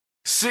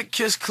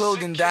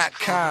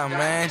SikkisClothing.com,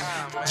 man.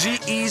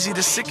 G-Eazy,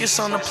 the sickest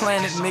on the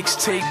planet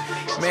mixtape.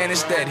 Man,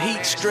 it's that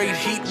heat, straight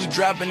heat. We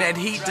dropping that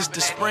heat. This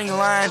the spring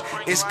line.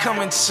 It's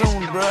coming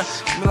soon, bruh.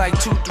 Give me like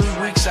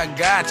 2-3 weeks, I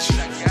got you.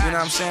 You know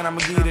what I'm saying? I'ma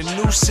give you the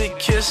new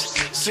Sikkis.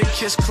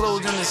 Sikkis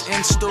clothing is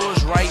in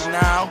stores right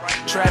now.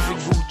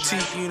 Traffic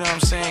Boutique, you know what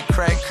I'm saying?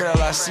 Crack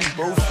Curl, I see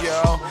both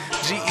y'all.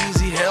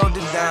 G-Eazy held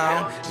it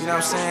down. You know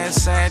what I'm saying?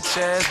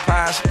 Sanchez,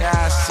 Pie Sky,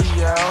 I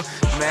see y'all.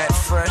 Matt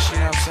Fresh, you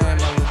know what I'm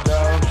saying? Mother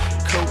dog.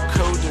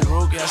 Coco, the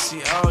Rook, I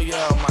see all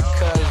y'all. My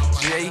cousin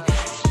Jay.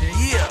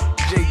 Yeah,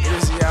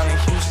 G-Eazy out in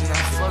Houston. I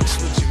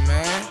fucks with you,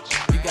 man.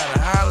 You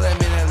gotta holler at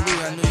me in that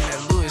Louis. I knew you in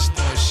that Louis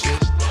doing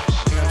shit.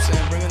 You know what I'm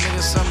saying? Bring a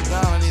nigga something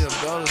down. I need a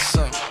belt or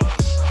something.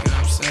 You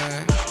know what I'm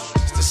saying?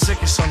 It's the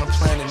sickest on the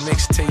planet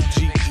mixtape,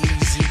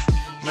 G-Eazy.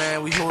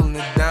 Man, we holding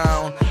it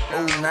down.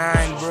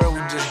 09, bro.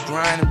 We just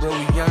grinding, bro.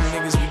 We young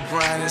niggas, we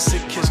grinding.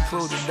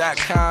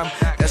 SikkisClothing.com.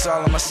 That's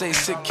all I'ma say.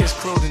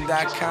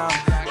 SikkisClothing.com.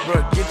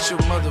 Bro, get your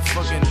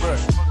motherfucking, bro.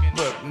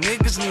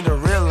 Niggas need to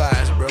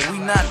realize, bro, we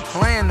not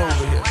playing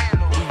over here.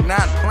 We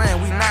not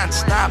playing. We not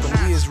stopping.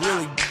 We is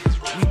really,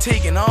 we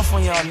taking off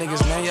on y'all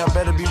niggas, man. Y'all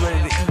better be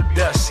ready to eat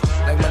dust.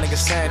 Like my nigga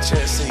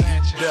Sanchez say,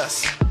 eat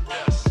dust.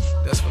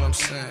 That's what I'm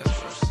saying,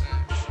 bro.